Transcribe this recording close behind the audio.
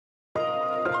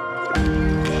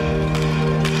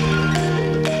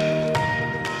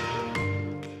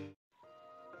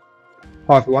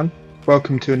Hi everyone,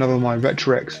 welcome to another of my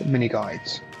RetroX mini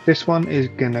guides. This one is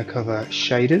going to cover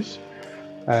shaders.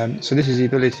 So this is the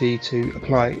ability to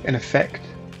apply an effect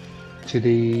to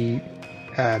the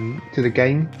game, to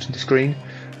the screen.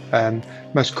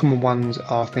 Most common ones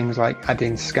are things like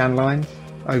adding scan lines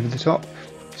over the top.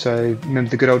 So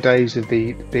remember the good old days of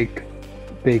the big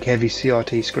heavy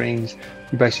CRT screens.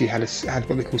 You basically had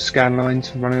what they call scan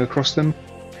lines running across them,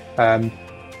 and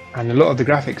a lot of the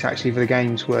graphics actually for the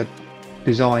games were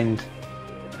designed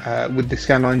with the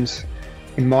scan lines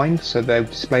in mind, so they're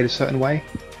displayed a certain way,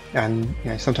 and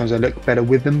sometimes they look better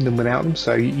with them than without them.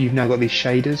 So you've now got these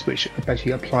shaders which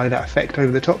basically apply that effect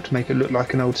over the top to make it look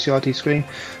like an old CRT screen.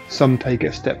 Some take it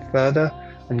a step further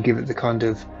and give it the kind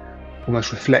of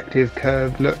almost reflective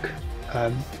curved look.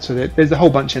 So there's a whole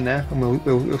bunch in there, and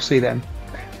we'll see them.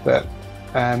 But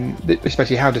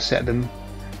especially how to set them,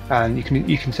 and you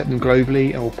can set them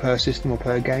globally or per system or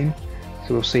per game.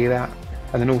 So we'll see that.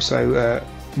 And then also a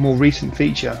more recent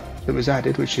feature that was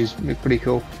added, which is pretty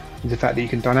cool, is the fact that you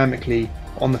can dynamically,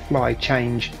 on the fly,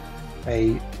 change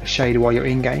a shader while you're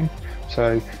in game.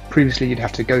 So previously you'd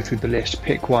have to go through the list,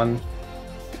 pick one,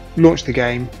 launch the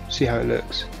game, see how it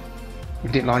looks. If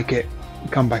you didn't like it,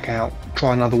 come back out,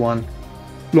 try another one,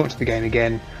 launch the game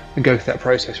again, and go through that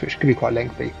process, which can be quite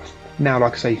lengthy. Now,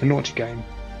 like I say, you can launch a game,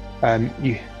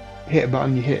 you hit a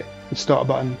button, you hit the start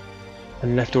button,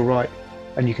 and left or right,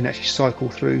 and you can actually cycle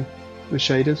through the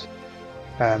shaders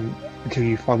until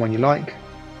you find one you like.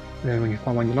 And then when you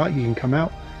find one you like, you can come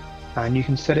out and you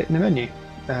can set it in the menu.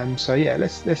 So yeah,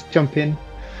 let's jump in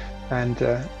and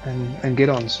get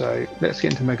on. So let's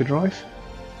get into Mega Drive,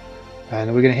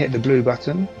 and we're going to hit the blue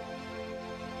button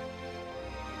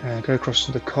and go across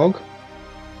to the cog.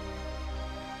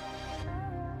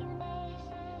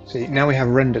 See, now we have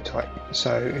render type.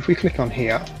 So if we click on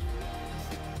here,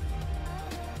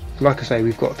 like I say,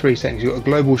 we've got three settings. You've got a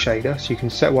global shader, so you can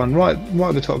set one right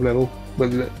at the top level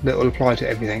that will apply to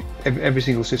everything, every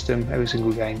single system, every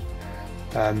single game.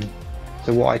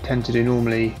 So what I tend to do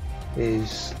normally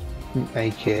is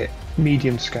make it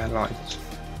medium scan lines.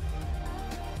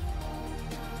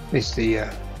 That's the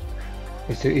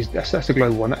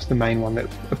global one. That's the main one that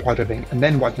applies to everything. And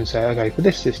then what I can say, okay, for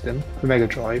this system, for Mega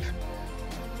Drive,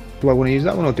 do I want to use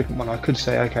that one or a different one? I could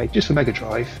say, okay, just for Mega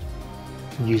Drive,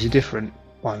 use a different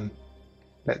one.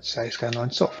 Let's say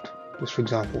scanline soft, just for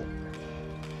example.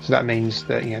 So that means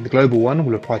that the global one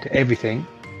will apply to everything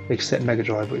except Mega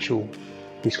Drive, which will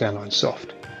be scanline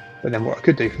soft. But then what I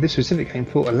could do for this specific game,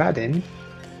 for Aladdin,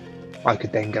 I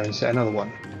could then go and set another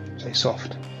one, say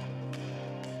soft.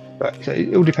 But so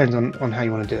it all depends on how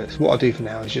you want to do it. So what I'll do for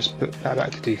now is just put that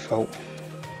back to default,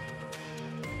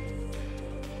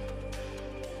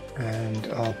 and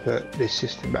I'll put this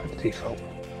system back to default.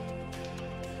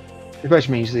 It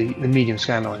basically means the medium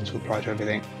scan lines will apply to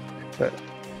everything, but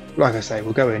like I say,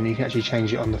 we'll go in and you can actually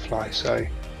change it on the fly. So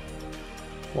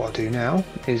what I'll do now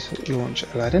is launch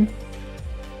Aladdin.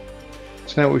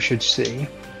 So now what we should see,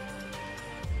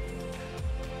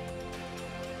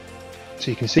 so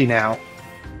you can see now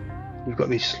you've got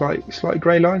these slight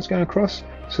grey lines going across,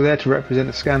 so they're to represent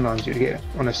the scan lines you get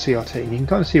on a CRT. And you can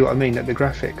kind of see what I mean, that the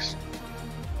graphics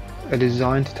are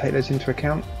designed to take those into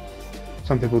account.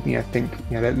 Some people think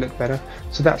they look better,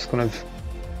 so that's kind of,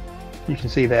 you can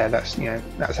see there, that's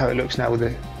how it looks now with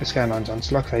the scan lines on.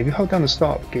 So like I say, if you hold down the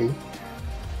start key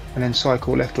and then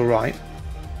cycle left or right,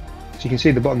 so you can see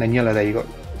at the bottom then yellow there, you've got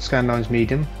scan lines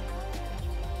medium,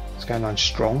 scan lines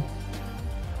strong.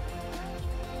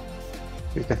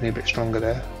 So it's definitely a bit stronger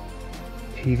there.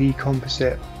 TV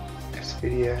composite, S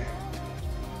video,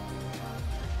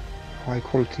 high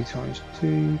quality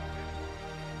 ×2.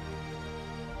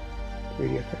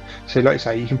 So like I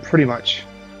say, you can pretty much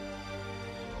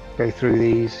go through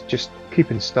these, just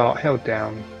keeping start held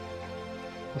down.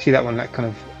 You see that one, that kind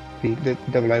of the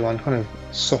AA one kind of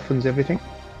softens everything.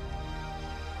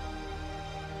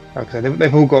 Like I say,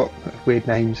 they've all got weird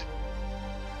names,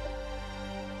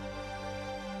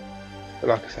 but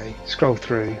like I say, scroll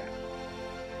through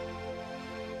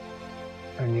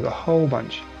and you've got a whole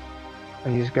bunch,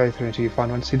 and you just go through until you find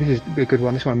one. See, this is a good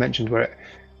one, this one I mentioned, where it,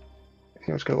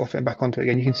 let's go off it and back onto it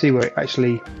again. You can see where it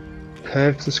actually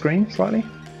curves the screen slightly.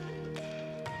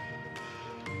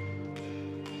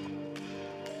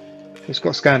 It's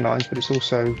got scan lines, but it's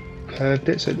also curved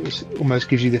it, so it almost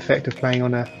gives you the effect of playing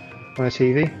on a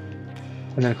TV.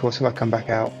 And then of course, if I come back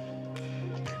out,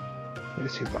 get the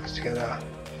two buttons together,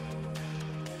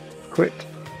 quit.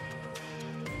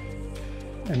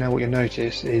 And now what you'll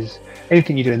notice is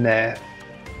anything you do in there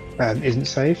isn't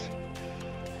saved.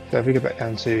 So if we go back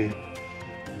down to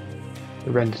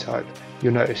the render type,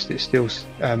 you'll notice that it's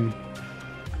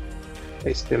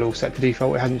still all set to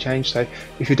default. It hasn't changed. So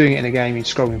if you're doing it in a game and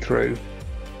scrolling through,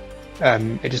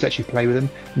 it just lets you play with them.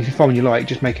 And if you find one you like,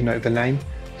 just make a note of the name.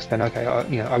 So then, okay,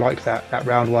 I liked that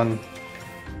round one.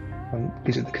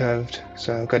 Gives it the curved.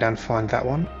 So I'll go down and find that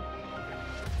one,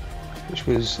 which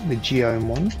was the Geome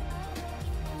one.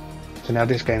 So now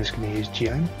this game is going to use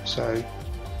Geome. So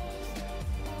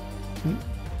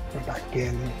go back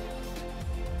in.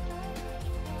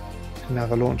 So now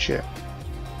if I launch it,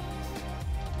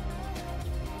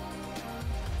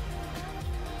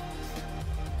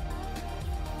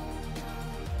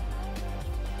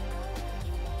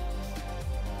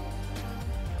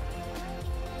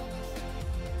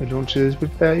 it launches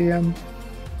with a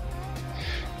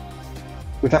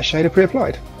with that shader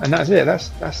pre-applied, and that's it. That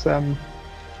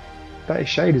is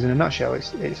shaders in a nutshell.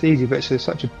 It's easy, but it's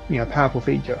such a powerful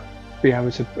feature. Being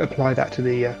able to apply that to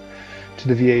the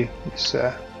view. It's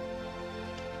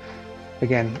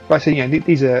again, like I said,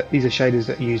 these are shaders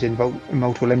that are used in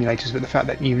multiple emulators, but the fact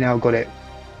that you've now got it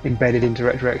embedded into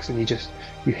RetroX and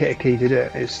you hit a key to do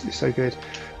it is so good.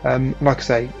 Like I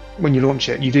say, when you launch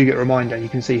it, you do get a reminder. You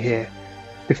can see here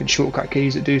different shortcut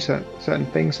keys that do certain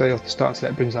things. So off the start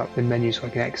select brings up the menu so I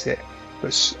can exit,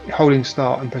 but holding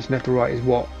start and pressing left to right is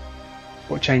what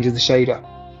changes the shader.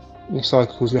 It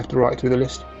cycles left to right through the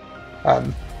list. I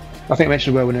think I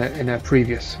mentioned well in a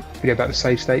previous video about the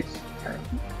save states,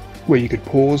 where you could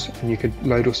pause and you could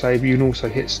load or save. You can also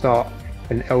hit start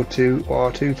and L2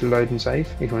 or R2 to load and save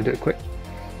if you want to do it quick.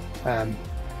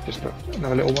 Just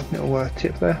another little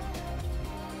tip there.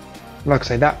 Like I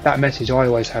say, that message I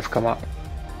always have come up.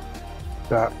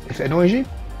 But if it annoys you,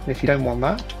 if you don't want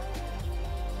that,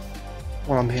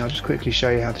 while I'm here, I'll just quickly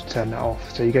show you how to turn that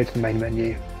off. So you go to the main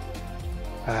menu,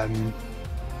 and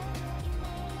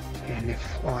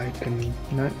if I can,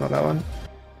 no, not that one.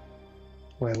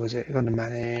 Where was it? On the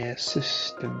manage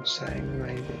system saying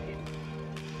maybe.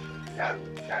 No.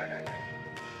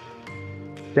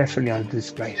 Definitely under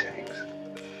display settings.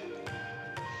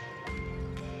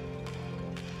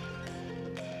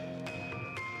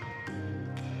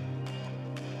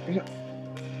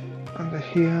 Under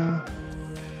here.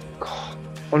 God,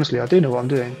 honestly, I do know what I'm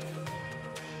doing.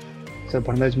 So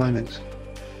one of those moments.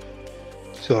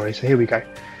 Sorry, so here we go.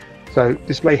 So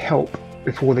display help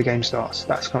before the game starts.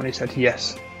 That's currently set to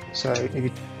yes. So if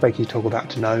you basically toggle that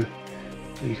to no,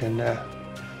 you can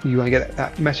you want to get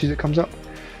that message that comes up.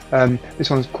 This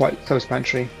one's quite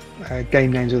self-explanatory.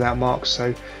 Game names without marks.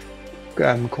 So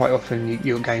quite often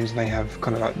your games, and they have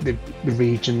kind of like the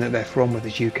region that they're from, whether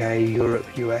it's UK, Europe,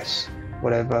 US,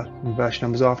 whatever, and version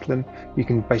numbers after them. You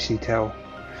can basically tell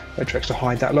RetroX to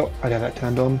hide that lot. I have that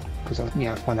turned on because I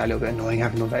find that a little bit annoying,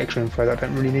 having all that extra info that I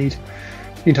don't really need.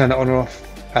 You can turn that on or off,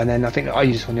 and then I think I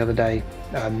used this one the other day.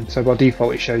 So by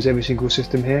default it shows every single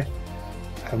system here,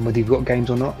 whether you've got games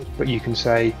or not, but you can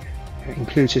say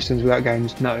include systems without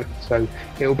games, no. So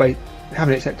it will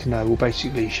having it set to no will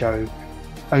basically show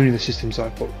only the systems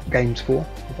I've got games for,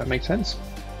 if that makes sense.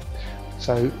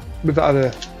 So with the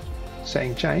other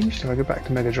setting changed, if I go back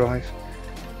to Mega Drive,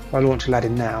 if I launch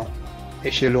Aladdin now,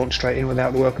 it should launch straight in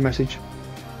without the welcome message.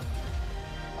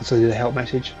 Also do the help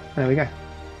message. There we go.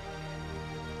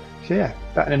 So yeah,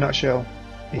 that in a nutshell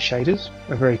is shaders,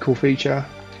 a very cool feature,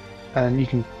 and you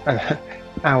can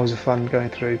hours of fun going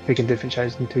through picking different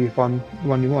shaders until you find the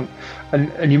one you want,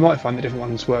 and you might find that different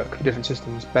ones work for different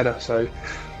systems better. So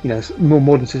more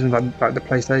modern systems like the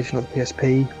PlayStation or the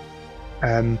PSP,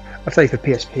 I'd say for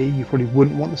PSP you probably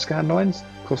wouldn't want the scan lines.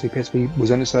 Of course the PSP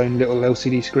was on its own little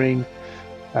LCD screen,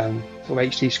 sort of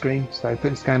HD screen, so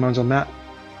putting scan lines on that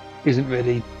isn't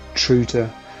really true to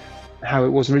how it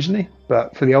was originally.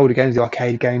 But for the older games, the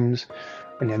arcade games,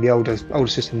 and the older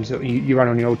systems that you run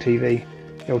on your old TV,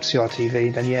 the old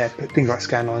CRTV, then yeah, put things like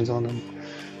scan lines on, and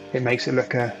it makes it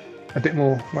look a bit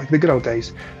more like the good old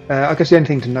days. I guess the only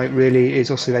thing to note really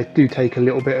is also they do take a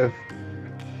little bit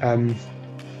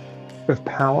of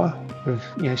power, of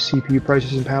CPU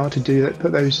processing power to do that,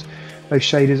 put those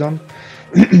shaders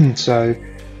on. So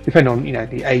depending on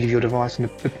the age of your device and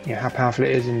how powerful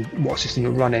it is and what system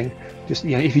you're running, just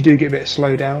if you do get a bit of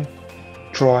slowdown,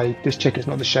 just check it's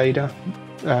not the shader,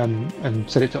 and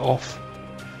set it to off,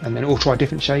 and then or try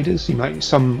different shaders.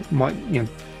 Some might be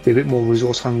a bit more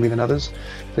resource hungry than others,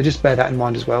 so just bear that in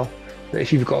mind as well. But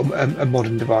if you've got a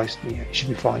modern device, it should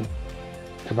be fine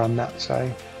to run that.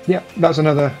 So yeah, that's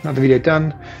another video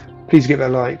done. Please give it a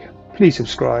like, please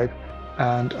subscribe,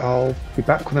 and I'll be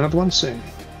back with another one soon.